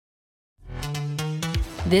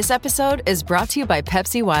This episode is brought to you by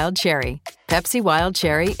Pepsi Wild Cherry. Pepsi Wild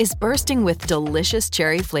Cherry is bursting with delicious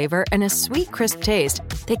cherry flavor and a sweet, crisp taste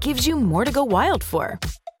that gives you more to go wild for.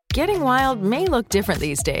 Getting wild may look different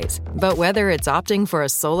these days, but whether it's opting for a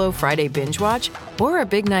solo Friday binge watch or a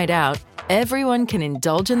big night out, everyone can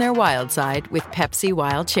indulge in their wild side with Pepsi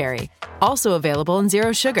Wild Cherry. Also available in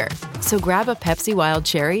Zero Sugar. So grab a Pepsi Wild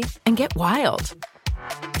Cherry and get wild.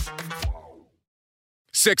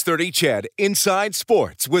 630 CHED Inside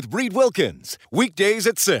Sports with Reed Wilkins. Weekdays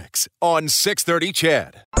at 6 on 630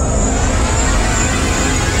 CHED.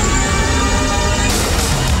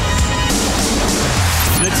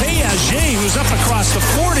 Natey, who's up across the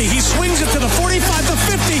 40. He swings it to the 45, the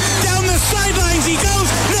 50. Down the sidelines he goes.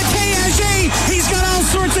 Natey, he's got all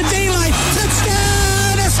sorts of daylight.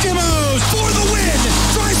 Touchdown, Eskimos for the win.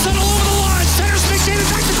 Draisaitl over the line. Centers McDavid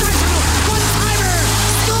back to Draisaitl. One-timer.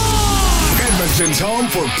 Score! Edmonton's home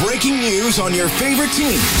for breaking news on your favorite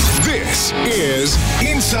teams. This is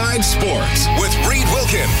Inside Sports with Reed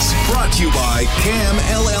Wilkins. Brought to you by CAM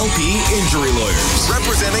LLP Injury Lawyers.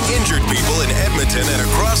 Representing injured people in Edmonton and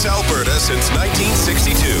across Alberta since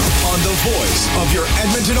 1962. On the voice of your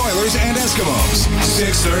Edmonton Oilers and Eskimos.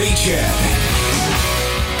 630 CHED.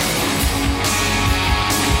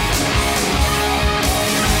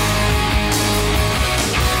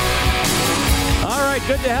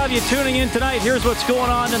 Good to have you tuning in tonight. Here's what's going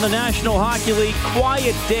on in the National Hockey League.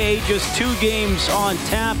 Quiet day, just 2 games on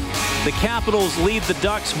tap. The Capitals lead the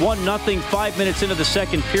Ducks 1-0, 5 minutes into the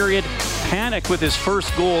second period. Panic with his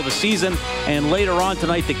first goal of the season. And later on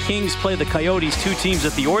tonight, the Kings play the Coyotes, 2 teams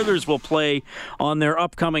that the Oilers will play on their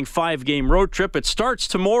upcoming 5-game road trip. It starts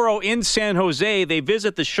tomorrow in San Jose. They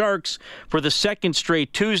visit the Sharks for the second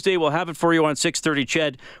straight Tuesday. We'll have it for you on 630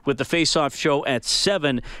 CHED with the face-off show at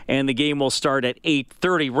 7, and the game will start at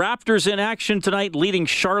 8:30. Raptors in action tonight, leading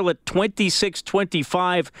Charlotte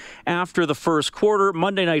 26-25 after the first quarter.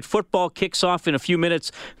 Monday Night Football kicks off in a few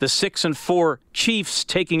minutes. The 6-4 Chiefs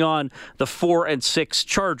taking on the 4-6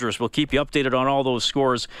 Chargers. We'll keep you updated on all those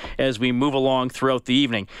scores as we move along throughout the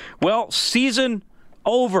evening. Well, season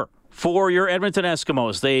over for your Edmonton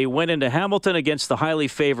Eskimos. They went into Hamilton against the highly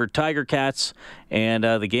favored Tiger Cats, and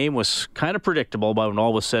the game was kind of predictable when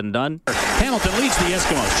all was said and done. Hamilton leads the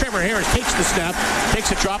Eskimos. Trevor Harris takes the snap,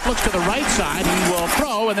 takes a drop, looks to the right side. He will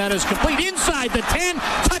throw, and that is complete. Inside the 10.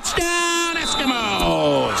 Touchdown,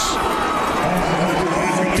 Eskimos!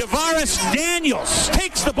 Tavares Daniels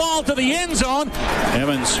takes the ball to the end zone.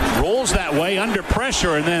 Evans rolls that way under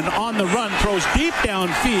pressure, and then on the run throws deep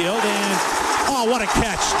downfield, and oh, what a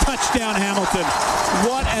catch. Touchdown, Hamilton.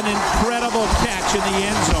 What an incredible catch in the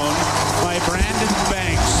end zone by Brandon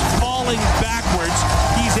Banks. Falling backwards,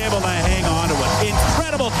 he's able to hang on to it.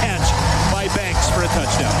 Incredible catch by Banks for a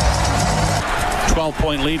touchdown.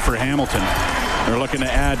 12-point lead for Hamilton. They're looking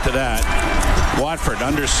to add to that. Watford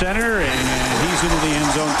under center, and he's into the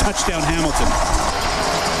end zone. Touchdown, Hamilton.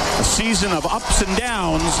 A season of ups and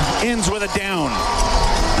downs ends with a down.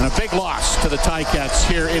 And a big loss to the Ticats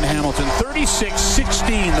here in Hamilton.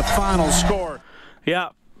 36-16, the final score. Yeah,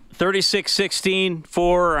 36-16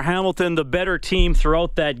 for Hamilton, the better team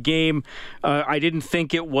throughout that game. I didn't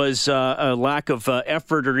think it was a lack of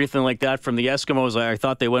effort or anything like that from the Eskimos. I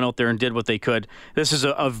thought they went out there and did what they could. This is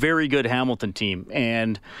a very good Hamilton team,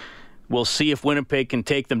 and we'll see if Winnipeg can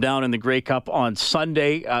take them down in the Grey Cup on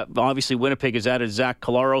Sunday. Obviously, Winnipeg has added Zach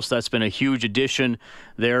Collaros. That's been a huge addition.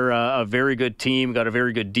 They're a very good team, got a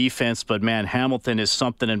very good defense. But, man, Hamilton is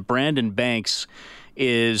something. And Brandon Banks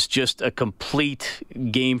is just a complete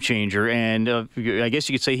game changer. And I guess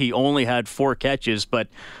you could say he only had 4 catches, but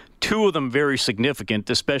 2 of them very significant,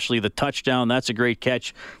 especially the touchdown. That's a great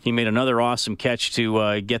catch. He made another awesome catch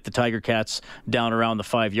to get the Tiger Cats down around the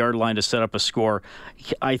 5-yard line to set up a score.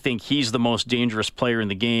 I think he's the most dangerous player in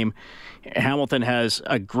the game. Hamilton has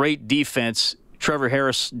a great defense. Trevor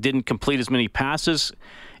Harris didn't complete as many passes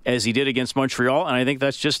as he did against Montreal, and I think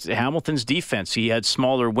that's just Hamilton's defense. He had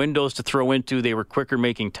smaller windows to throw into. They were quicker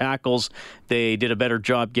making tackles. They did a better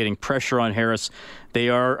job getting pressure on Harris. They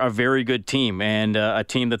are a very good team, and a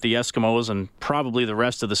team that the Eskimos and probably the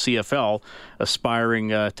rest of the CFL aspiring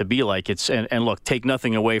to be like. And look, take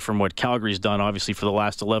nothing away from what Calgary's done, obviously, for the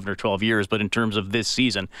last 11 or 12 years, but in terms of this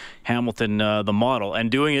season, Hamilton, the model, and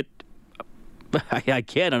doing it,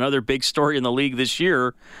 again, another big story in the league this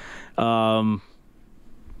year.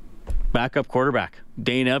 Backup quarterback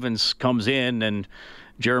Dane Evans comes in, and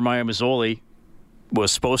Jeremiah Mazzoli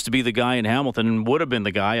was supposed to be the guy in Hamilton and would have been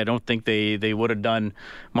the guy. I don't think they would have done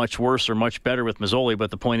much worse or much better with Mazzoli,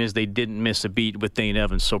 but the point is they didn't miss a beat with Dane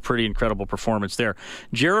Evans, so pretty incredible performance there.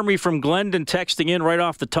 Jeremy from Glendon texting in right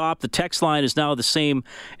off the top. The text line is now the same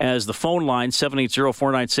as the phone line,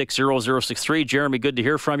 780-496-0063. Jeremy, good to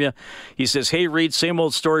hear from you. He says, hey, Reed, same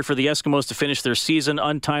old story for the Eskimos to finish their season.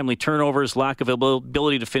 Untimely turnovers, lack of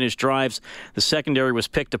ability to finish drives. The secondary was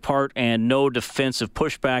picked apart and no defensive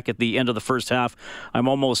pushback at the end of the first half. I'm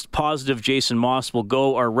almost positive Jason Moss will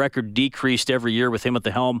go. Our record decreased every year with him at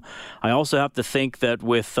the helm. I also have to think that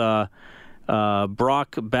with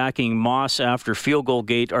Brock backing Moss after field goal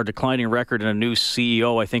gate, our declining record, and a new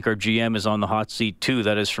CEO, I think our GM is on the hot seat too.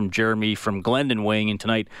 That is from Jeremy from Glendon weighing in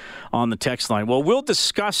tonight on the text line. Well, we'll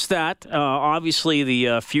discuss that. Obviously,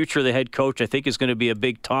 the future of the head coach, I think, is going to be a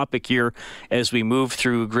big topic here as we move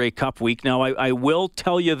through Grey Cup week. Now, I will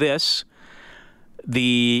tell you this.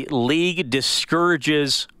 The league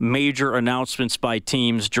discourages major announcements by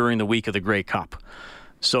teams during the week of the Grey Cup.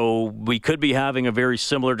 So we could be having a very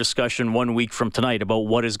similar discussion 1 week from tonight about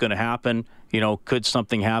what is going to happen. Could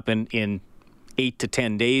something happen in 8 to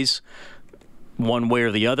 10 days, one way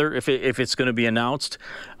or the other, if it's going to be announced.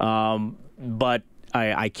 But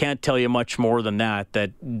I can't tell you much more than that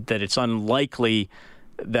it's unlikely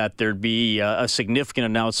that there'd be a significant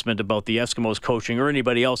announcement about the Eskimos coaching or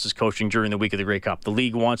anybody else's coaching during the week of the Grey Cup. The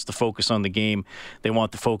league wants to focus on the game. They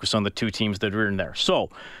want to focus on the two teams that are in there.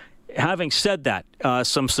 So, having said that,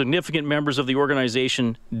 some significant members of the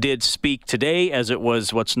organization did speak today, as it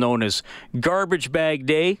was what's known as garbage bag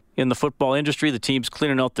day in the football industry. The team's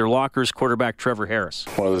cleaning out their lockers. Quarterback Trevor Harris.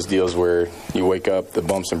 One of those deals where you wake up, the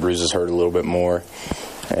bumps and bruises hurt a little bit more,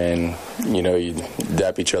 and you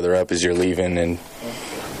dap each other up as you're leaving, and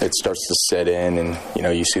it starts to set in, and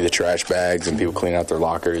you see the trash bags and people clean out their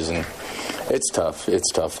lockers, and it's tough.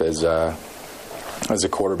 It's tough as a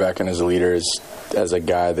quarterback and as a leader, as a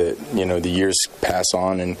guy that the years pass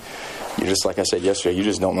on, and you just, like I said yesterday, you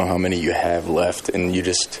just don't know how many you have left, and you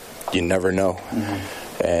never know.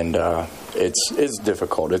 Mm-hmm. And it's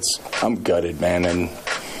difficult. I'm gutted, man, and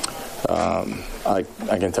I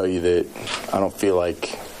can tell you that I don't feel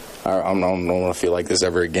like I don't want to feel like this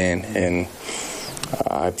ever again, and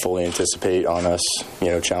I fully anticipate on us,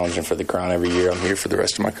 challenging for the crown every year. I'm here for the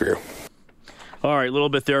rest of my career. All right, a little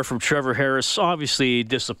bit there from Trevor Harris. Obviously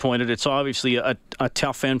disappointed. It's obviously a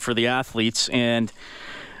tough end for the athletes. And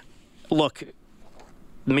look,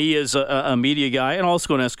 me as a media guy and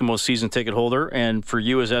also an Eskimos season ticket holder, and for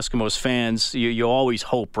you as Eskimos fans, you always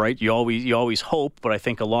hope, right? You always hope, but I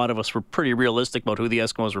think a lot of us were pretty realistic about who the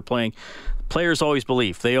Eskimos were playing. Players always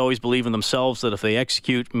believe. They always believe in themselves that if they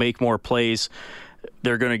execute, make more plays,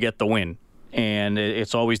 they're going to get the win. And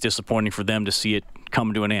it's always disappointing for them to see it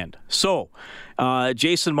come to an end. So,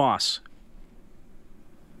 Jason Moss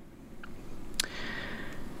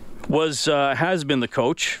has been the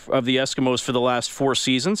coach of the Eskimos for the last 4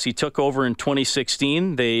 seasons. He took over in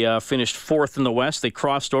 2016. They finished 4th in the West. They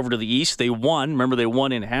crossed over to the East. They won. Remember, they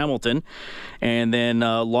won in Hamilton, and then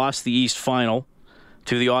lost the East final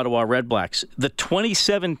to the Ottawa Redblacks. The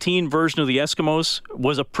 2017 version of the Eskimos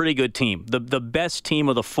was a pretty good team. The best team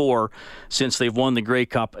of the 4 since they've won the Grey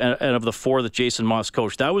Cup, and of the 4 that Jason Moss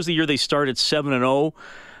coached. That was the year they started 7-0.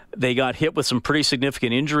 They got hit with some pretty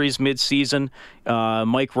significant injuries mid-season.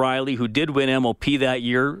 Mike Riley, who did win MOP that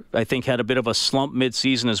year, I think had a bit of a slump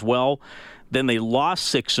mid-season as well. Then they lost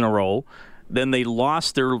 6 in a row. Then they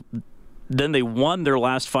won their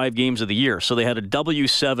last 5 games of the year. So they had a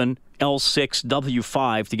W7, L6,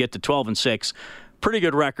 W5 to get to 12-6. Pretty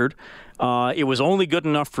good record. It was only good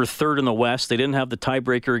enough for 3rd in the West. They didn't have the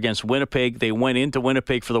tiebreaker against Winnipeg. They went into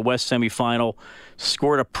Winnipeg for the West semifinal,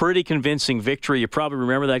 scored a pretty convincing victory. You probably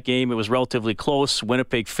remember that game. It was relatively close.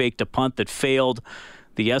 Winnipeg faked a punt that failed.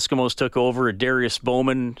 The Eskimos took over. Darius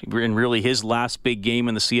Bowman, in really his last big game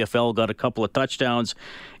in the CFL, got a couple of touchdowns.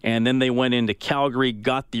 And then they went into Calgary,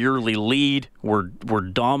 got the early lead, were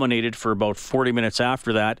dominated for about 40 minutes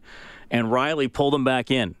after that. And Riley pulled them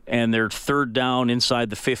back in. And they're 3rd down inside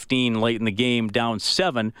the 15 late in the game, down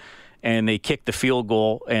 7. And they kicked the field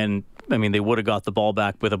goal. And, they would have got the ball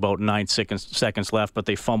back with about 9 seconds left, but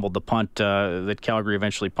they fumbled the punt that Calgary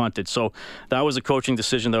eventually punted. So that was a coaching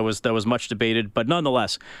decision that was much debated. But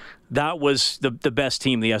nonetheless, that was the best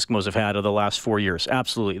team the Eskimos have had of the last 4 years.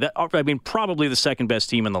 Absolutely. Probably the second best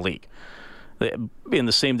team in the league. In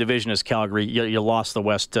the same division as Calgary, you lost the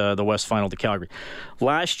West final to Calgary.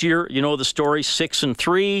 Last year, you know the story,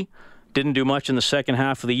 6-3. Didn't do much in the second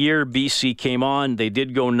half of the year. BC came on. They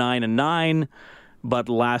did go 9-9, but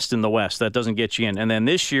last in the West. That doesn't get you in. And then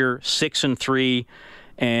this year, 6-3,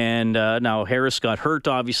 And now Harris got hurt,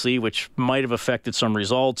 obviously, which might have affected some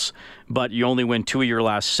results. But you only win 2 of your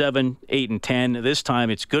last 7, 8 and 10. This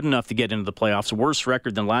time, it's good enough to get into the playoffs. Worse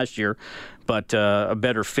record than last year, but a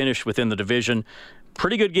better finish within the division.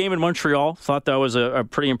 Pretty good game in Montreal. Thought that was a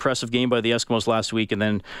pretty impressive game by the Eskimos last week. And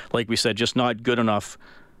then, like we said, just not good enough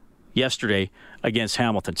yesterday against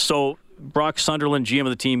Hamilton. So Brock Sunderland, GM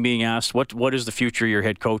of the team, being asked, what is the future of your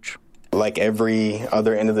head coach? Like every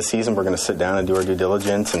other end of the season, we're going to sit down and do our due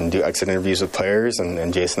diligence and do exit interviews with players,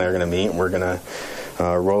 and Jason and I are going to meet, and we're going to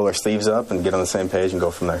roll our sleeves up and get on the same page and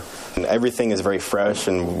go from there. And everything is very fresh,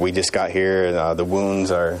 and we just got here. The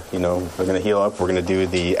wounds are, they're going to heal up. We're going to do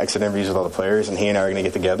the exit interviews with all the players, and he and I are going to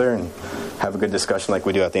get together and have a good discussion like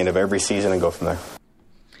we do at the end of every season and go from there.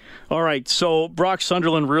 All right, so Brock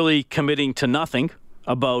Sunderland really committing to nothing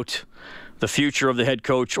about the future of the head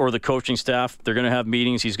coach or the coaching staff. They're going to have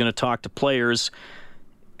meetings. He's going to talk to players,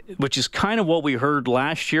 which is kind of what we heard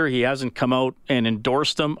last year. He hasn't come out and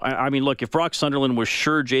endorsed them. I mean, look, if Brock Sunderland was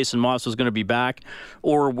sure Jason Maas was going to be back,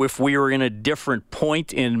 or if we were in a different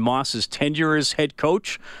point in Maas's tenure as head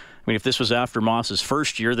coach, I mean, if this was after Maas's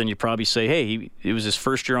first year, then you'd probably say, hey, it was his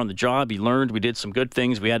first year on the job. He learned. We did some good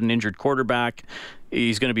things. We had an injured quarterback.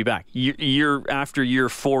 He's going to be back. Year after year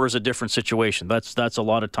 4 is a different situation. That's a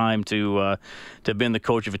lot of time to have been the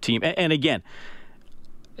coach of a team. And again,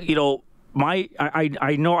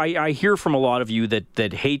 I know I hear from a lot of you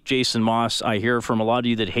that hate Jason Maas. I hear from a lot of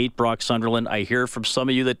you that hate Brock Sunderland. I hear from some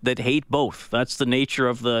of you that hate both. That's the nature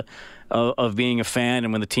of of being a fan.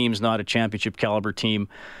 And when the team's not a championship caliber team,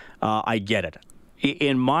 I get it.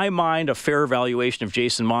 In my mind, a fair evaluation of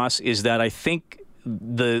Jason Maas is that I think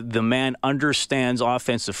the man understands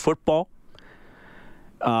offensive football.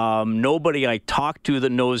 Nobody I talk to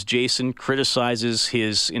that knows Jason criticizes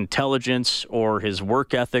his intelligence or his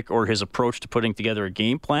work ethic or his approach to putting together a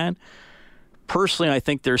game plan. Personally, I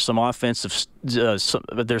think there's some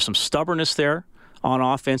there's some stubbornness there on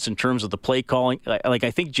offense in terms of the play calling.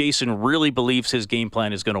 I think Jason really believes his game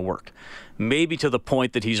plan is going to work, maybe to the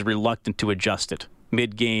point that he's reluctant to adjust it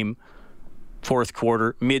mid-game, fourth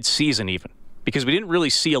quarter, mid-season even. Because we didn't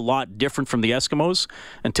really see a lot different from the Eskimos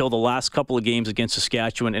until the last couple of games against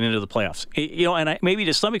Saskatchewan and into the playoffs. And maybe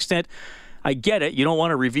to some extent, I get it. You don't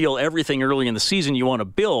want to reveal everything early in the season. You want to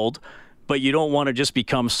build, but you don't want to just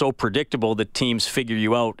become so predictable that teams figure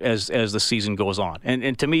you out as the season goes on.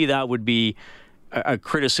 And to me, that would be a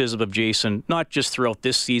criticism of Jason, not just throughout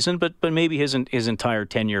this season, but maybe his entire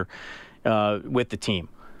tenure with the team.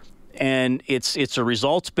 And it's a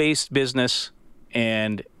results-based business,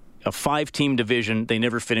 and a 5-team division, they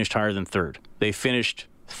never finished higher than 3rd. They finished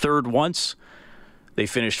 3rd once, they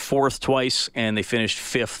finished 4th twice, and they finished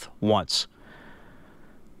 5th once.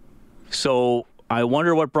 So I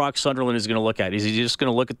wonder what Brock Sunderland is going to look at. Is he just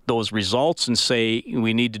going to look at those results and say,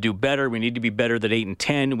 we need to do better, we need to be better than 8 and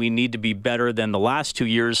 10, we need to be better than the last 2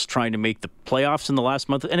 years trying to make the playoffs in the last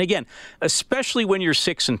month? And again, especially when you're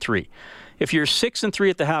 6 and 3. If you're 6 and 3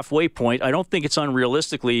 at the halfway point, I don't think it's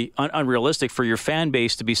unrealistic for your fan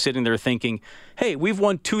base to be sitting there thinking, hey, we've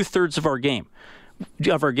won 2/3 of our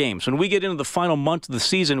games. When we get into the final month of the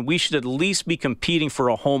season, we should at least be competing for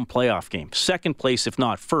a home playoff game. 2nd place, if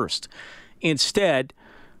not 1st. Instead,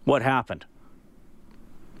 what happened?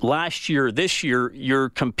 This year, you're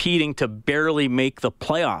competing to barely make the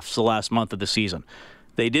playoffs the last month of the season.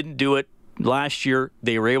 They didn't do it last year.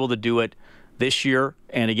 They were able to do it this year,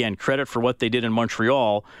 and again, credit for what they did in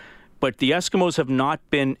Montreal, but the Eskimos have not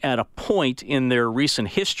been at a point in their recent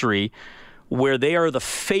history where they are the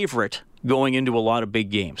favorite going into a lot of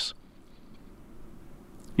big games.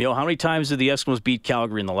 How many times did the Eskimos beat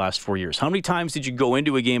Calgary in the last 4 years? How many times did you go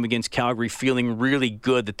into a game against Calgary feeling really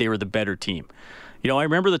good that they were the better team? I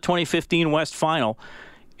remember the 2015 West Final.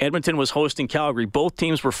 Edmonton was hosting Calgary. Both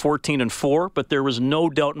teams were 14-4, but there was no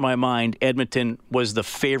doubt in my mind Edmonton was the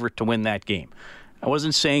favorite to win that game. I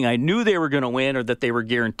wasn't saying I knew they were going to win or that they were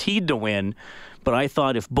guaranteed to win, but I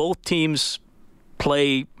thought if both teams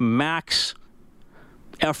play max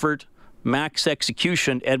effort, max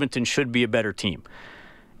execution, Edmonton should be a better team.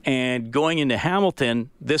 And going into Hamilton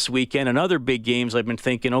this weekend and other big games, I've been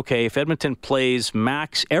thinking, okay, if Edmonton plays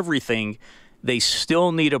max everything, they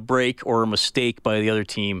still need a break or a mistake by the other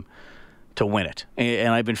team to win it.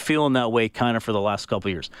 And I've been feeling that way kind of for the last couple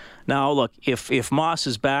of years. Now, look, if Maas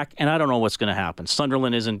is back, and I don't know what's going to happen.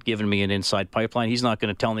 Sunderland isn't giving me an inside pipeline. He's not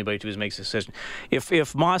going to tell anybody to make a decision.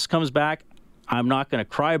 If Maas comes back, I'm not going to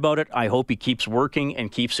cry about it. I hope he keeps working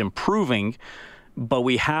and keeps improving. But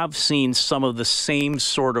we have seen some of the same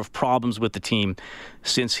sort of problems with the team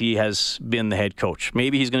since he has been the head coach.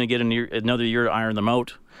 Maybe he's going to get another year to iron them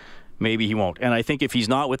out. maybe he won't. And I think if he's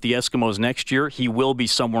not with the Eskimos next year, he will be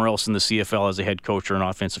somewhere else in the CFL as a head coach or an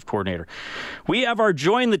offensive coordinator. We have our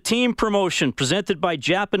Join the Team promotion presented by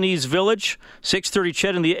Japanese Village. 6:30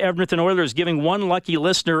 CHED and the Edmonton Oilers giving one lucky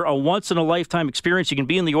listener a once-in-a-lifetime experience. You can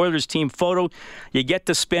be in the Oilers team photo. You get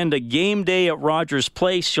to spend a game day at Rogers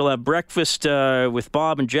Place. You'll have breakfast with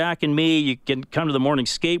Bob and Jack and me. You can come to the morning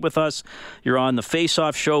skate with us. You're on the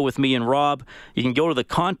Face-Off show with me and Rob. You can go to the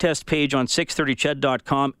contest page on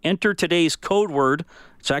 630ched.com. Enter today's code word.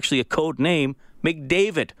 It's actually a code name,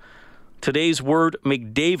 McDavid. Today's word,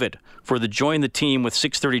 McDavid, for the Join the Team with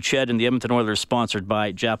 630 CHED and the Edmonton Oilers, sponsored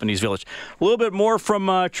by Japanese Village. A little bit more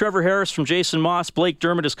from Trevor Harris, from Jason Moss. Blake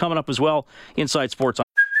Dermott is coming up as well. Inside Sports.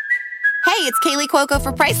 Hey, it's Kaylee Cuoco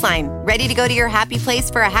for Priceline. Ready to go to your happy place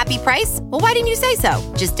for a happy price? Well, why didn't you say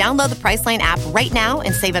so? Just download the Priceline app right now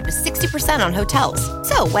and save up to 60% on hotels.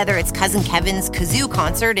 So whether it's Cousin Kevin's Kazoo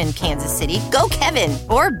Concert in Kansas City, go Kevin,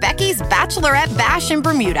 or Becky's Bachelorette Bash in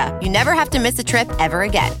Bermuda, you never have to miss a trip ever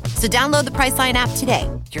again. So download the Priceline app today.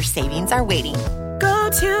 Your savings are waiting. Go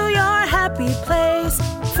to your happy place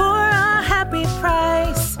for a happy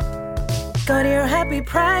price. Go to your happy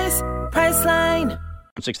price, Priceline.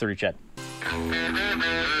 630 CHED.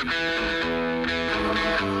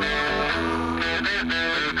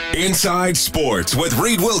 Inside Sports with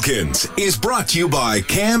Reed Wilkins is brought to you by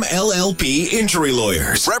CAM LLP Injury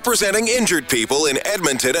Lawyers, representing injured people in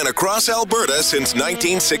Edmonton and across Alberta since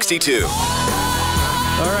 1962.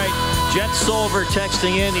 All right, Jet Solver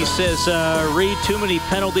texting in. He says, Reed, too many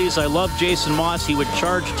penalties. I love Jason Moss. He would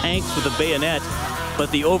charge tanks with a bayonet. But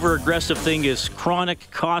the over-aggressive thing is chronic,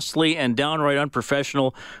 costly, and downright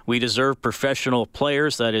unprofessional. We deserve professional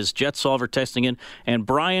players. That is Jet Solver testing in. And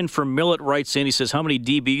Brian from Millet writes in. He says, how many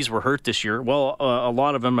DBs were hurt this year? Well, a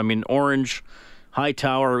lot of them. I mean, Orange,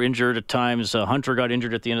 Hightower injured at times. Hunter got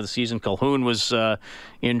injured at the end of the season. Calhoun was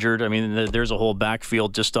injured. I mean, there's a whole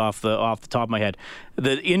backfield just off the top of my head.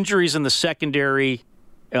 The injuries in the secondary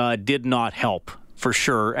did not help, for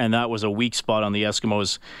sure, and that was a weak spot on the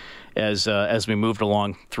Eskimos as we moved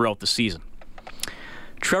along throughout the season.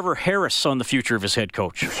 Trevor Harris on the future of his head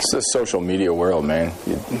coach. It's the social media world, man.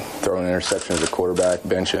 You throw an interception as a quarterback,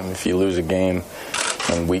 bench him. If you lose a game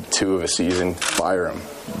in week 2 of a season, fire him.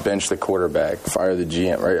 Bench the quarterback, fire the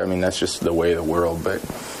GM, right? I mean, that's just the way of the world. But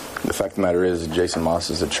the fact of the matter is, Jason Moss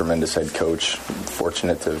is a tremendous head coach.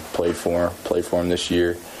 Fortunate to play for him this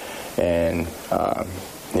year. And,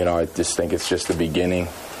 I just think it's just the beginning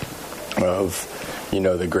of,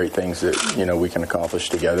 the great things that, we can accomplish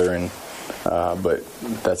together. And but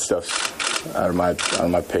that stuff's out of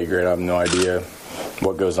my pay grade. I have no idea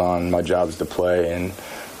what goes on. My job is to play, and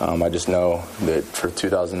I just know that for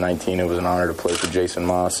 2019 it was an honor to play for Jason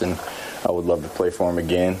Moss, and I would love to play for him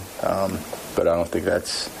again. But I don't think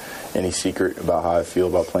that's any secret about how I feel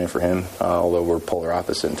about playing for him, although we're polar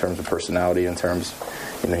opposite in terms of personality, in terms,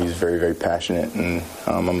 he's very, very passionate, and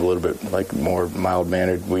I'm a little bit more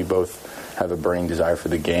mild-mannered. We both have a burning desire for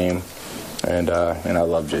the game, and I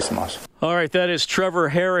love Jason Moss. All right, that is Trevor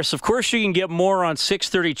Harris. Of course, you can get more on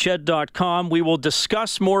 630ched.com. We will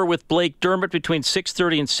discuss more with Blake Dermott between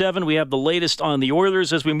 6:30 and 7. We have the latest on the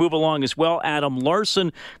Oilers as we move along as well. Adam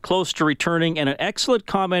Larson close to returning, and an excellent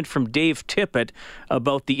comment from Dave Tippett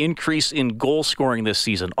about the increase in goal scoring this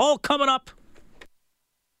season. All coming up.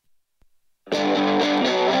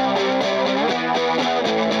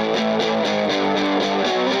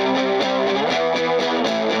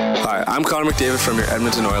 I'm Connor McDavid from your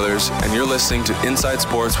Edmonton Oilers, and you're listening to Inside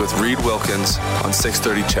Sports with Reed Wilkins on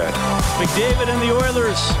 630 CHED. McDavid and the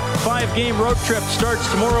Oilers, 5-game road trip starts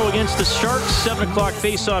tomorrow against the Sharks. 7 o'clock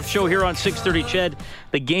face-off show here on 630 CHED.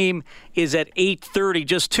 The game is at 8:30.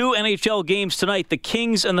 Just 2 NHL games tonight. The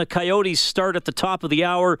Kings and the Coyotes start at the top of the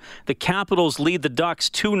hour. The Capitals lead the Ducks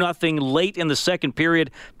 2-0 late in the second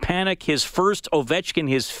period. Panik, his first. Ovechkin,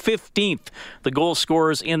 his 15th. The goal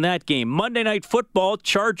scorers in that game. Monday Night Football,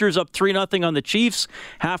 Chargers up 3-0 on the Chiefs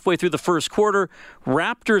halfway through the first quarter.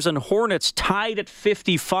 Raptors and Hornets tied at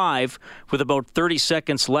 55 with about 30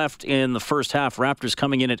 seconds left in the first half. Raptors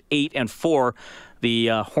coming in at 8-4. The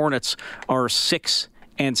Hornets are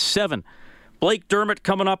 6-7. Blake Dermott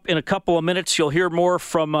coming up in a couple of minutes. You'll hear more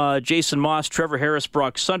from Jason Moss, Trevor Harris,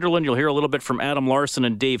 Brock Sunderland. You'll hear a little bit from Adam Larson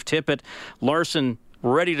and Dave Tippett. Larson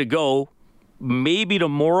ready to go. Maybe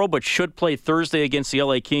tomorrow, but should play Thursday against the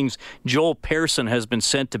LA Kings. Joel Pearson has been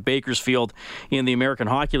sent to Bakersfield in the American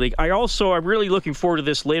Hockey League. I'm really looking forward to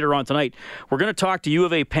this later on tonight. We're going to talk to U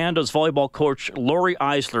of A Pandas volleyball coach Lori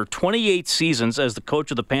Eisler. 28 seasons as the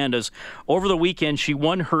coach of the Pandas. Over the weekend, she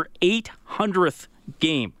won her 800th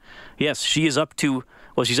game. Yes, she's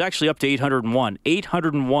actually up to 801.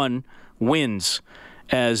 801 wins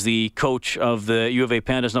as the coach of the U of A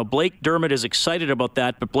Pandas. Now, Blake Dermott is excited about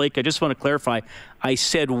that, but Blake, I just want to clarify, I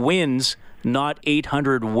said wins, not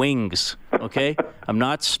 800 wings, okay? I'm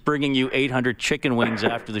not bringing you 800 chicken wings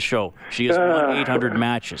after the show. She has won 800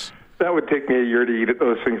 matches. That would take me a year to eat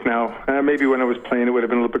those things now. Maybe when I was playing it would have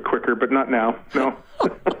been a little bit quicker, but not now, no.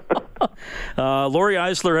 Lori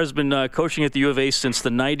Eisler has been coaching at the U of A since the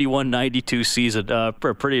 91-92 season.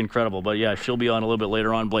 Pretty incredible, but yeah, she'll be on a little bit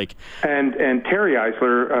later on, Blake. And Terry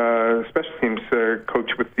Eisler, special teams coach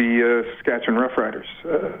with the Saskatchewan Roughriders.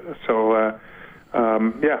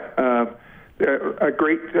 A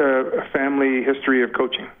great family history of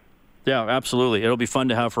coaching. Yeah, absolutely. It'll be fun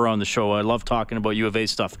to have her on the show. I love talking about U of A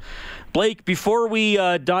stuff. Blake, before we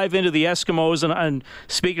dive into the Eskimos, and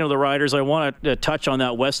speaking of the Riders, I want to touch on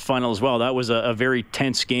that West final as well. That was a very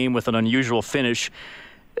tense game with an unusual finish.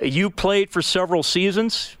 You played for several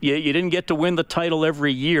seasons. You didn't get to win the title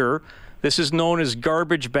every year. This is known as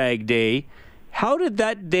Garbage Bag Day. How did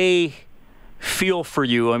that day feel for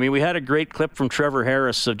you? I mean, we had a great clip from Trevor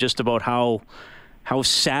Harris of just about how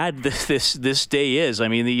sad this day is. I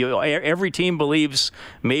mean, every team believes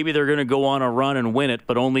maybe they're going to go on a run and win it,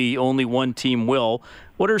 but only one team will.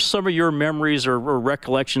 What are some of your memories or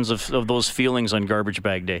recollections of those feelings on Garbage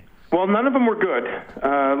Bag Day? Well, none of them were good.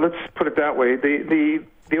 Let's put it that way.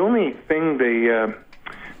 The only thing that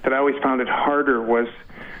I always found it harder was,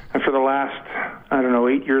 and for the last,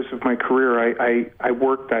 8 years of my career, I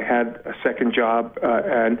worked. I had a second job,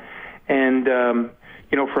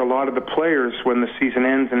 for a lot of the players, when the season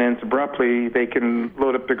ends abruptly, they can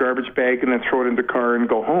load up their garbage bag and then throw it in the car and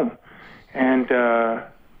go home. And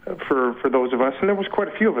for those of us, and there was quite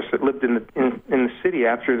a few of us that lived in the city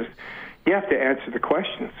after this, you have to answer the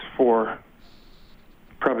questions for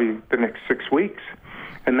probably the next 6 weeks,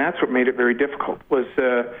 and that's what made it very difficult. Was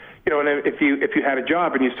and if you had a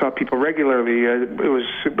job and you saw people regularly,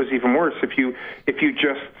 it was even worse. If you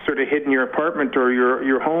just sort of hid in your apartment or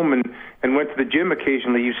your home and went to the gym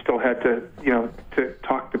occasionally, you still had to to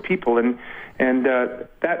talk to people, and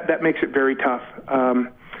that makes it very tough.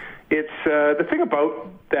 It's the thing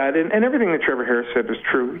about that, and everything that Trevor Harris said was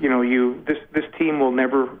true. This team will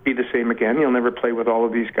never be the same again. You'll never play with all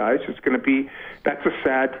of these guys. It's going to be, that's a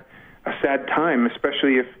sad time,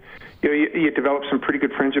 especially if you develop some pretty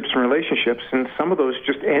good friendships and relationships, and some of those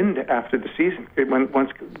just end after the season.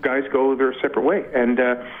 Once guys go their separate way, and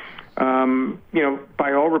by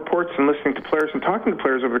all reports and listening to players and talking to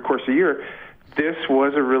players over the course of the year, this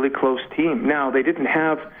was a really close team. Now, they didn't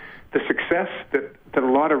have the success that a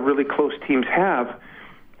lot of really close teams have,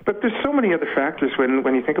 but there's so many other factors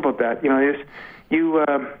when you think about that. There's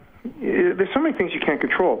so many things you can't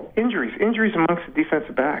control. Injuries amongst the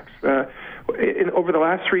defensive backs. Over the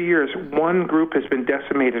last 3 years, one group has been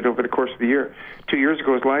decimated over the course of the year. 2 years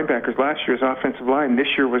ago was linebackers. Last year was offensive line.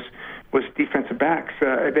 This year was defensive backs.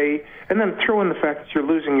 And then throw in the fact that you're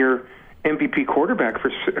losing your MVP quarterback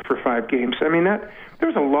for 5 games. I mean,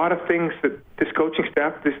 there's a lot of things that this coaching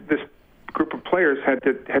staff, this group of players had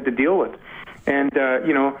to deal with. And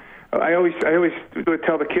I always would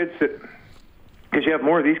tell the kids that, because you have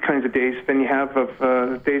more of these kinds of days than you have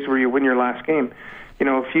of days where you win your last game.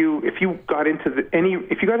 If you got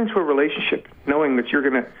into a relationship knowing that you're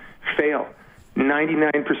going to fail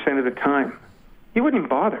 99% of the time, you wouldn't even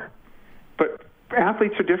bother. But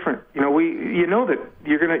athletes are different. You know that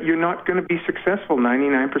you're not going to be successful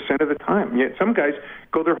 99% of the time. Yet some guys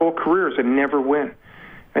go their whole careers and never win.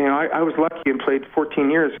 And, I was lucky and played 14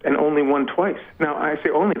 years and only won twice. Now I say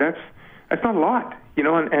only, that's not a lot.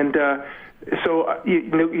 So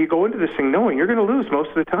you go into this thing knowing you're going to lose most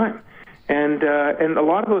of the time, and a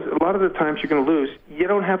lot of the times you're going to lose, you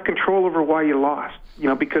don't have control over why you lost.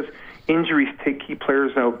 Because injuries take key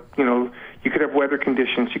players out. You could have weather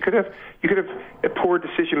conditions. You could have a poor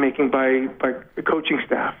decision making by the coaching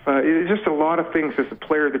staff. It's just a lot of things as a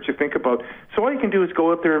player that you think about. So all you can do is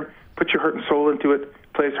go out there and put your heart and soul into it,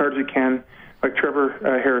 play as hard as you can. Like Trevor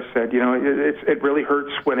Harris said, it really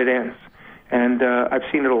hurts when it ends, and I've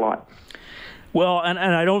seen it a lot. Well, and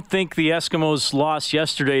I don't think the Eskimos lost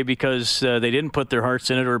yesterday because they didn't put their hearts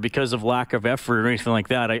in it or because of lack of effort or anything like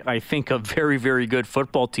that. I think a very, very good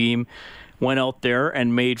football team went out there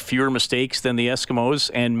and made fewer mistakes than the Eskimos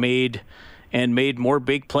and made more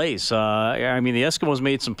big plays. I mean, the Eskimos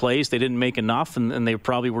made some plays. They didn't make enough, and they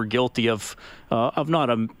probably were guilty of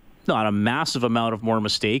not a massive amount of more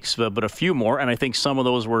mistakes, but a few more, and I think some of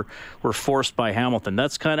those were forced by Hamilton.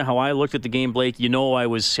 That's kind of how I looked at the game, Blake. I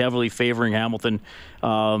was heavily favoring Hamilton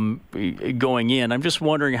going in. I'm just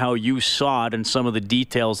wondering how you saw it and some of the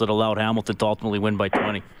details that allowed Hamilton to ultimately win by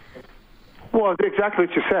 20. Well, exactly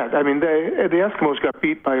what you said. I mean, the Eskimos got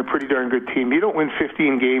beat by a pretty darn good team. You don't win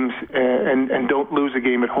 15 games and don't lose a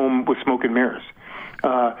game at home with smoke and mirrors.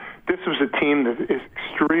 This was a team that is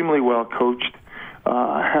extremely well coached.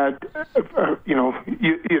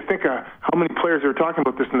 You think how many players, they were talking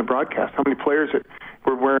about this in the broadcast, how many players that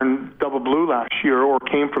were wearing double blue last year or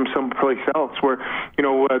came from someplace else where,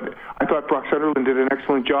 I thought Brock Sunderland did an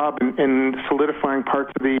excellent job in solidifying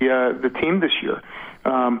parts of the team this year.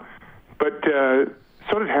 But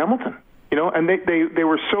so did Hamilton, and they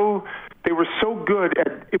were so good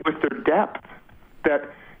with their depth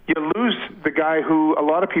that you lose the guy who a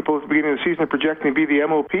lot of people at the beginning of the season are projecting to be the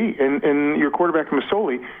MOP and your quarterback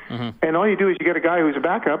Masoli. Mm-hmm. And all you do is you get a guy who's a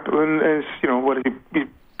backup and he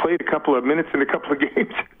played a couple of minutes in a couple of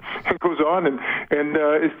games and goes on and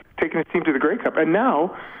is taking his team to the Grey Cup. And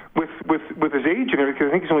now with his age and everything, I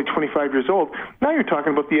think he's only 25 years old. Now you're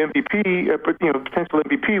talking about the MVP, potential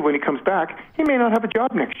MVP when he comes back. He may not have a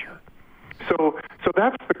job next year. So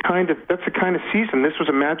that's the kind of season. This was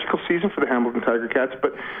a magical season for the Hamilton Tiger Cats,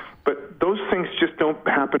 but those things just don't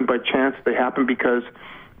happen by chance. They happen because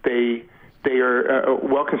they are a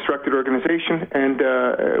well-constructed organization,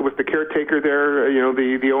 and with the caretaker there,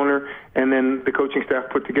 the owner, and then the coaching staff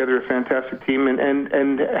put together a fantastic team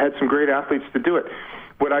and had some great athletes to do it.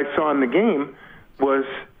 What I saw in the game was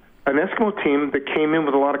an Eskimo team that came in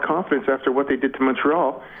with a lot of confidence after what they did to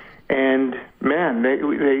Montreal. And man,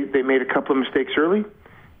 they made a couple of mistakes early,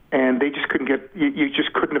 and they just couldn't get. You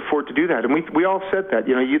just couldn't afford to do that. And we all said that.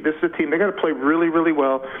 This is a team. They got to play really, really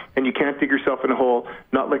well, and you can't dig yourself in a hole.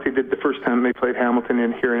 Not like they did the first time they played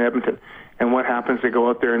Hamilton here in Edmonton. And what happens? They go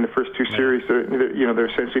out there in the first two series. They're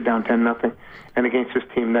essentially down 10-0, and against this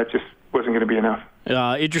team, that just wasn't going to be enough.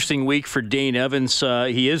 Interesting week for Dane Evans.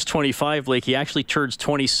 He is 25, Blake. He actually turns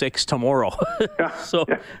 26 tomorrow. So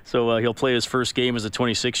he'll play his first game as a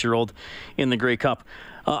 26-year-old in the Grey Cup.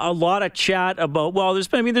 A lot of chat about, there's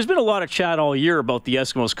been a lot of chat all year about the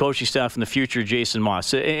Eskimos coaching staff and the future of Jason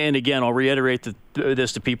Maas. And again, I'll reiterate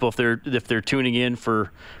this to people if they're tuning in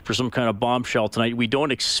for some kind of bombshell tonight. We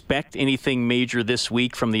don't expect anything major this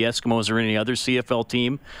week from the Eskimos or any other CFL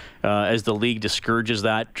team as the league discourages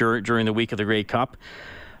that during the week of the Grey Cup.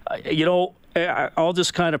 I'll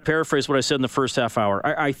just kind of paraphrase what I said in the first half hour.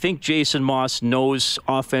 I think Jason Maas knows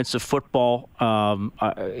offensive football.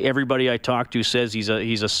 Everybody I talk to says he's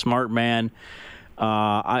a smart man.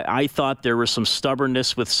 I thought there was some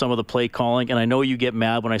stubbornness with some of the play calling, and I know you get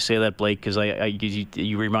mad when I say that, Blake, because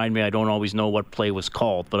you remind me I don't always know what play was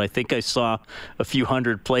called. But I think I saw a few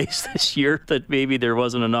hundred plays this year that maybe there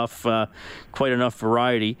wasn't quite enough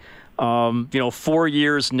variety. 4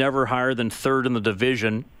 years, never higher than third in the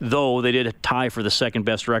division, though they did a tie for the second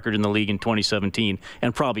best record in the league in 2017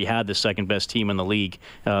 and probably had the second best team in the league.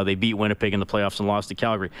 They beat Winnipeg in the playoffs and lost to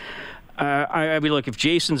Calgary. I mean, look, if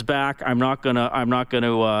Jason's back, I'm not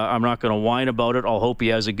gonna whine about it. I'll hope he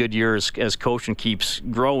has a good year as coach and keeps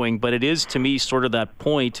growing. But it is, to me, sort of that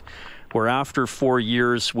point where after 4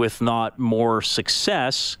 years with not more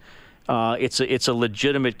success, it's a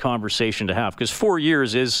legitimate conversation to have, because 4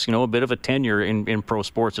 years is a bit of a tenure in pro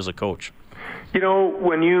sports as a coach.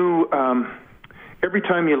 When you every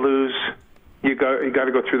time you lose, you got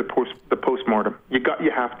to go through the postmortem.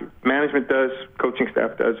 You have to. Management does, coaching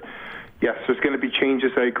staff does. Yes, there's going to be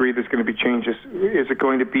changes. I agree. There's going to be changes. Is it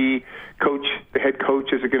going to be the head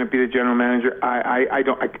coach? Is it going to be the general manager? I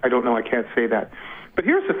don't know. I can't say that. But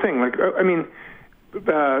here's the thing.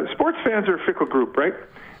 Sports fans are a fickle group, right?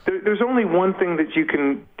 There's only one thing that you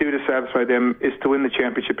can do to satisfy them, is to win the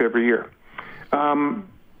championship every year.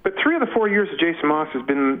 But 3 of the 4 years that Jason Maas has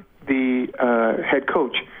been the head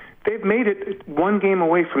coach, they've made it one game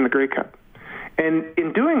away from the Grey Cup. And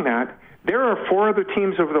in doing that, there are 4 other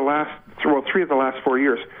teams over the last, 3 of the last 4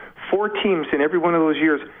 years, 4 teams in every one of those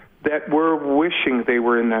years that were wishing they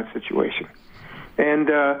were in that situation. And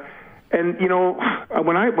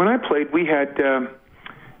when I played, we had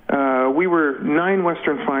we were 9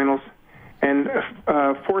 Western Finals, and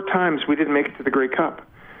 4 times we didn't make it to the Grey Cup.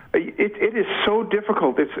 It is so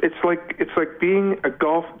difficult. It's like being a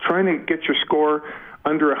golf, trying to get your score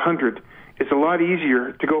under 100. It's a lot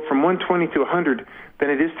easier to go from 120 to 100 than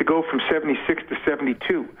it is to go from 76 to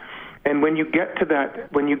 72. And when you get to that,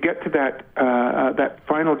 that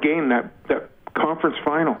final game, that conference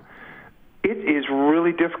final, it is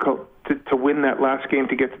really difficult to win that last game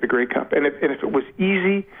to get to the Grey Cup. And if it was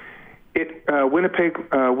easy, Winnipeg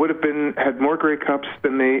would have had more Grey Cups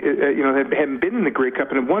than they hadn't been in the Grey Cup,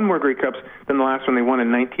 and had won more Grey Cups than the last one they won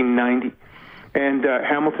in 1990, and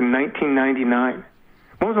Hamilton 1999.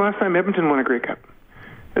 When was the last time Edmonton won a Grey Cup?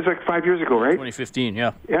 It was like 5 years ago, right? 2015,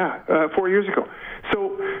 yeah. Yeah, 4 years ago.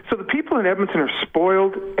 So the people people in Edmonton are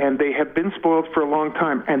spoiled, and they have been spoiled for a long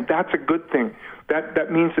time, and that's a good thing.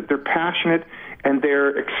 That means that they're passionate and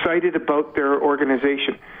they're excited about their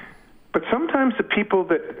organization. But sometimes the people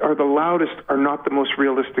that are the loudest are not the most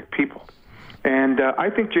realistic people. And I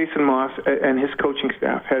think Jason Maas and his coaching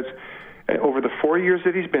staff has, over the 4 years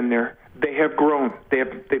that he's been there, they have grown. They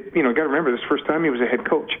got to remember, this first time he was a head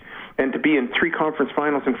coach. And to be in 3 conference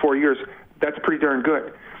finals in 4 years, that's pretty darn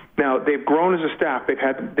good. Now, they've grown as a staff. They've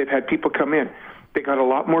had people come in. They got a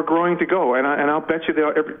lot more growing to go, and I'll bet you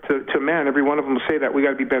to a man, every one of them will say that we got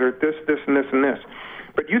to be better at this, this, and this, and this.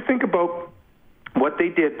 But you think about what they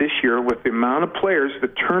did this year with the amount of players, the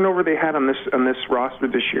turnover they had on this roster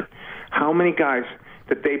this year. How many guys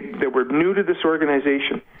that were new to this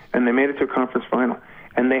organization and they made it to a conference final,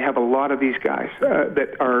 and they have a lot of these guys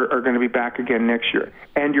that are going to be back again next year,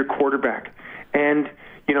 and your quarterback, and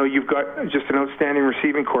you've got just an outstanding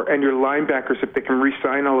receiving corps, and your linebackers, if they can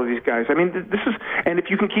re-sign all of these guys. I mean, and if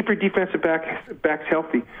you can keep your defensive backs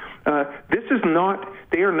healthy,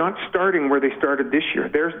 they are not starting where they started this year.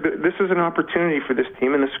 This is an opportunity for this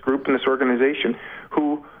team and this group and this organization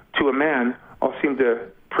who, to a man, all seem to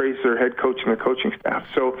praise their head coach and their coaching staff.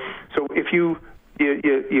 So if you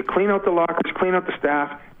clean out the lockers, clean out the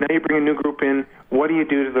staff. Now you bring a new group in. What do you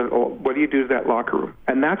do to that locker room?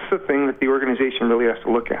 And that's the thing that the organization really has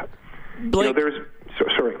to look at. Blake,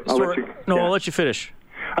 I'll let you finish.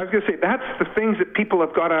 I was going to say, that's the things that people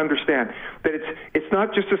have got to understand. That it's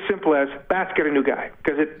not just as simple as, Bats get a new guy,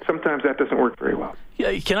 because sometimes that doesn't work very well.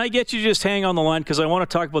 Yeah, can I get you to just hang on the line? Because I want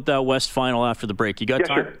to talk about that West final after the break. You got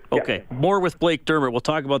time? Sure. Okay. Yeah. More with Blake Dermott. We'll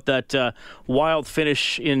talk about that wild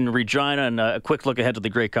finish in Regina and a quick look ahead to the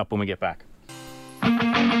Grey Cup when we get back.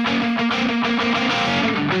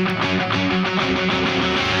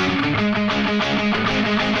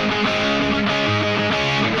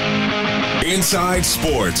 Inside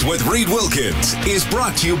Sports with Reed Wilkins is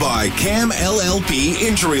brought to you by CAM LLP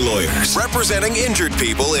Injury Lawyers, representing injured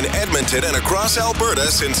people in Edmonton and across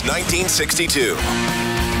Alberta since 1962.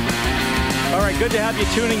 All right, good to have you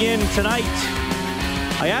tuning in tonight.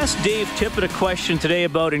 I asked Dave Tippett a question today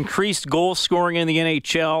about increased goal scoring in the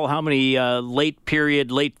NHL, how many late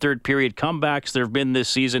third period comebacks there have been this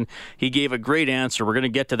season. He gave a great answer. We're going to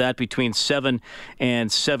get to that between 7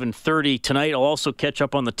 and 7:30 tonight. I'll also catch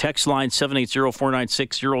up on the text line,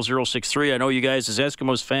 780-496-0063. I know you guys as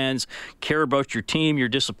Eskimos fans care about your team. You're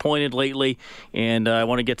disappointed lately, and I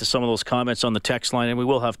want to get to some of those comments on the text line, and we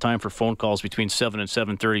will have time for phone calls between 7 and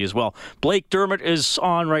 7:30 as well. Blake Dermott is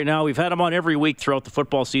on right now. We've had him on every week throughout the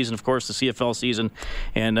football season, of course, the CFL season,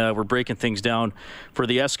 and we're breaking things down for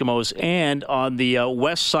the Eskimos. And on the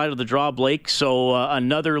west side of the draw, Blake, so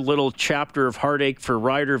another little chapter of heartache for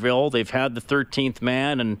Riderville. They've had the 13th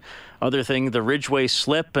man and other thing, the Ridgeway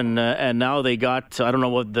slip, and now they got, I don't know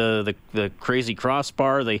what the crazy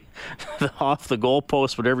crossbar, the off the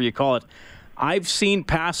goalpost, whatever you call it. I've seen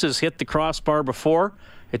passes hit the crossbar before.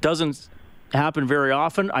 It doesn't happen very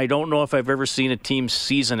often. I don't know if I've ever seen a team's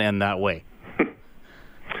season end that way.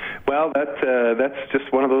 Well, that's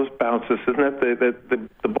just one of those bounces, isn't it?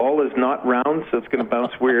 The ball is not round, so it's going to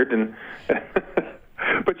bounce weird. And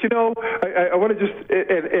but I want to just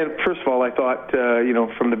and first of all, I thought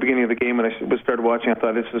from the beginning of the game when I started watching, I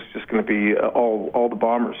thought this was just going to be all the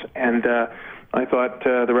Bombers, and I thought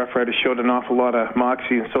the Rough Riders showed an awful lot of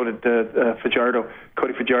moxie, and so did Fajardo.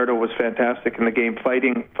 Cody Fajardo was fantastic in the game,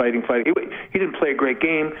 fighting. He didn't play a great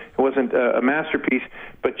game. It wasn't a masterpiece,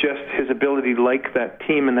 but just his ability to like that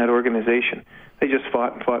team and that organization. They just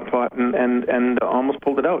fought and almost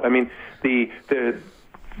pulled it out. I mean, the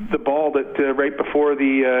ball that right before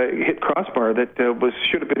the hit crossbar that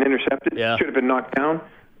should have been intercepted, should have been knocked down,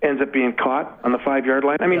 ends up being caught on the 5-yard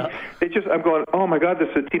line. I mean, I'm going, oh my God, this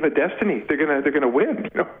is a team of destiny. They're gonna win.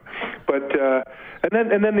 But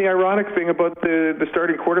and then the ironic thing about the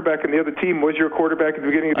starting quarterback and the other team was your quarterback at the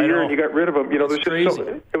beginning of the year, and you got rid of him. It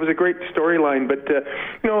was a great storyline. But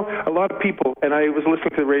a lot of people, and I was listening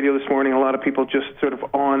to the radio this morning. A lot of people just sort of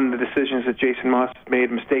on the decisions that Jason Maas has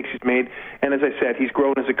made, mistakes he's made, and as I said, he's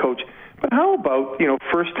grown as a coach. But how about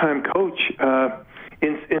first-time coach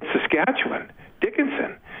in Saskatchewan,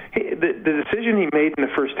 Dickinson? The decision he made in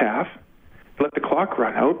the first half, let the clock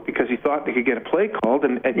run out because he thought they could get a play called,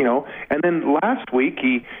 and then last week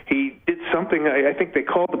he did something. I think they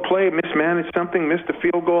called the play, mismanaged something, missed a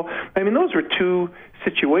field goal. I mean, those were two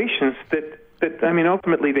situations that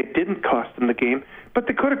ultimately they didn't cost them the game, but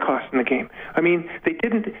they could have cost them the game. I mean, they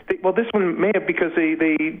didn't. This one may have, because they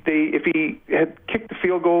if he had kicked the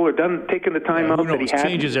field goal or taken the timeout that he had,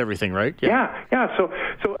 changes everything, right? Yeah. So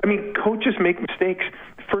I mean, coaches make mistakes.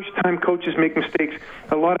 first-time coaches make mistakes.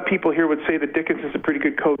 A lot of people here would say that Dickinson's a pretty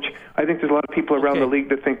good coach. I think there's a lot of people around the league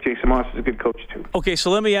that think Jason Maas is a good coach, too. Okay, so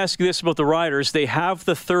let me ask you this about the Riders. They have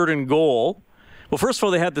the 3rd and goal. Well, first of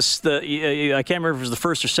all, they had I can't remember if it was the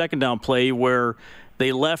first or second down play where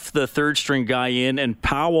they left the third-string guy in, and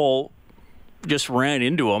Powell just ran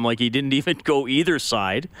into him. Like, he didn't even go either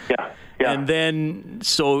side. Yeah. And then,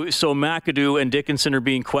 so McAdoo and Dickinson are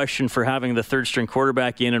being questioned for having the third-string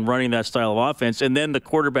quarterback in and running that style of offense. And then the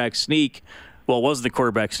quarterback sneak, well, it wasn't the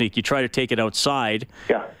quarterback sneak. You try to take it outside.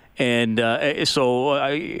 Yeah. And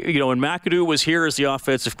when McAdoo was here as the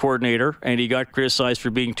offensive coordinator, and he got criticized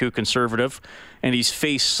for being too conservative, and he's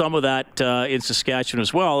faced some of that in Saskatchewan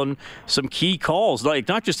as well, and some key calls, like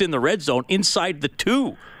not just in the red zone, inside the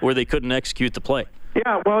 2, where they couldn't execute the play.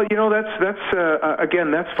 Yeah, well,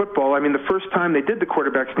 that's football. I mean, the first time they did the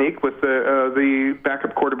quarterback sneak with the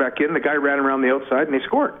backup quarterback in, the guy ran around the outside and they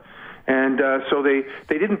scored. And so they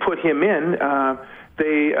didn't put him in.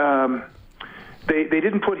 They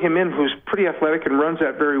didn't put him in, who's pretty athletic and runs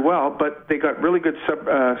that very well, but they got really good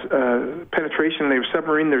penetration. They were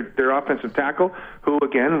submarine their offensive tackle, who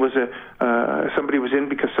again was somebody was in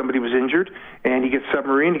because somebody was injured, and he gets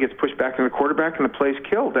submarine, he gets pushed back to the quarterback, and the play's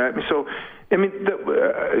killed. So, I mean,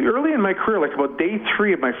 early in my career, like about day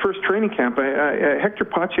 3 of my first training camp, Hector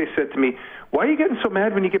Pache said to me, "Why are you getting so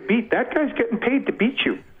mad when you get beat? That guy's getting paid to beat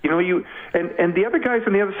you. And the other guys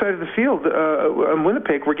on the other side of the field in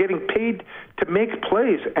Winnipeg were getting paid to make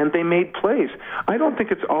plays, and they made plays. I don't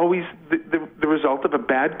think it's always the result of a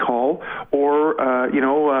bad call or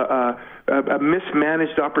a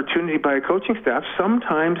mismanaged opportunity by a coaching staff.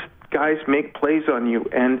 Sometimes guys make plays on you,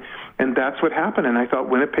 and that's what happened. And I thought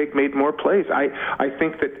Winnipeg made more plays. I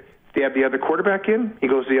think that they have the other quarterback in, he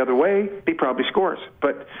goes the other way, he probably scores.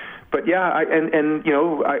 But yeah,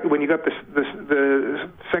 when you got the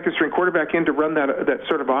second string quarterback in to run that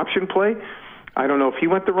sort of option play, I don't know if he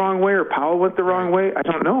went the wrong way or Powell went the wrong way. I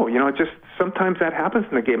don't know. It just sometimes that happens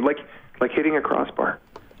in the game, like hitting a crossbar.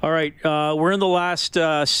 All right, we're in the last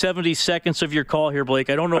 70 seconds of your call here, Blake.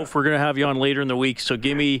 I don't know if we're going to have you on later in the week, so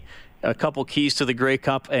give me a couple keys to the Grey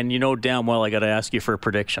Cup, and damn well I got to ask you for a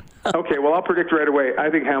prediction. Okay, well, I'll predict right away. I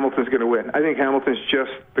think Hamilton's going to win. I think Hamilton's just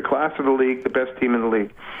the class of the league, the best team in the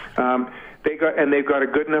league. They've got a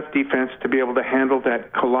good enough defense to be able to handle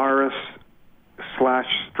that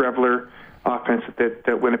Collaros/Strevler offense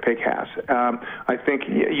that Winnipeg has. I think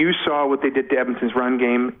you saw what they did to Edmonton's run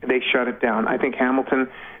game. They shut it down. I think Hamilton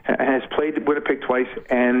has played Winnipeg twice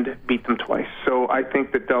and beat them twice. So I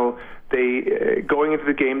think that they going into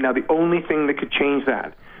the game, now the only thing that could change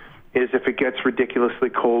that is if it gets ridiculously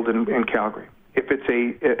cold in Calgary. If it's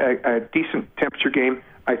a decent temperature game,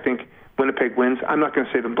 I think Winnipeg wins. I'm not going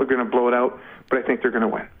to say they're going to blow it out, but I think they're going to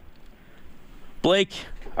win. Blake,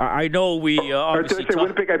 I know we obviously... Did I say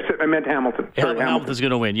Winnipeg? I meant Hamilton. Sorry, Hamilton's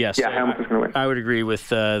going to win, yes. Yeah, Hamilton's going to win. I would agree with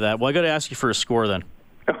that. Well, I got to ask you for a score then.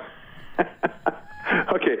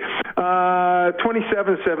 Okay.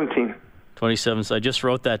 27-17. 27. I just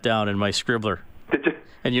wrote that down in my scribbler. Did you?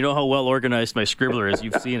 And you know how well organized my scribbler is.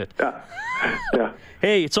 You've seen it. Yeah.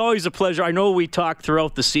 Hey, it's always a pleasure. I know we talk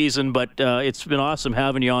throughout the season, but it's been awesome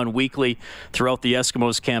having you on weekly throughout the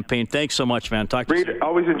Eskimos campaign. Thanks so much, man. Talk to you soon.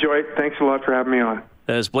 Always enjoy it. Thanks a lot for having me on.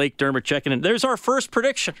 That is Blake Dermott checking in. There's our first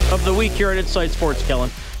prediction of the week here at Inside Sports, Kellen.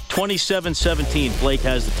 27-17. Blake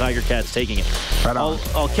has the Tiger Cats taking it. Right on.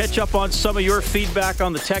 I'll catch up on some of your feedback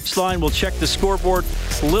on the text line. We'll check the scoreboard.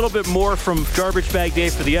 A little bit more from Garbage Bag Day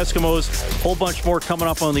for the Eskimos. A whole bunch more coming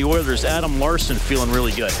up on the Oilers. Adam Larson feeling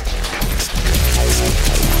really good.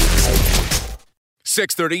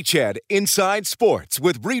 630 CHED Inside Sports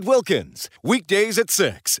with Reed Wilkins. Weekdays at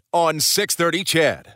 6 on 630 CHED.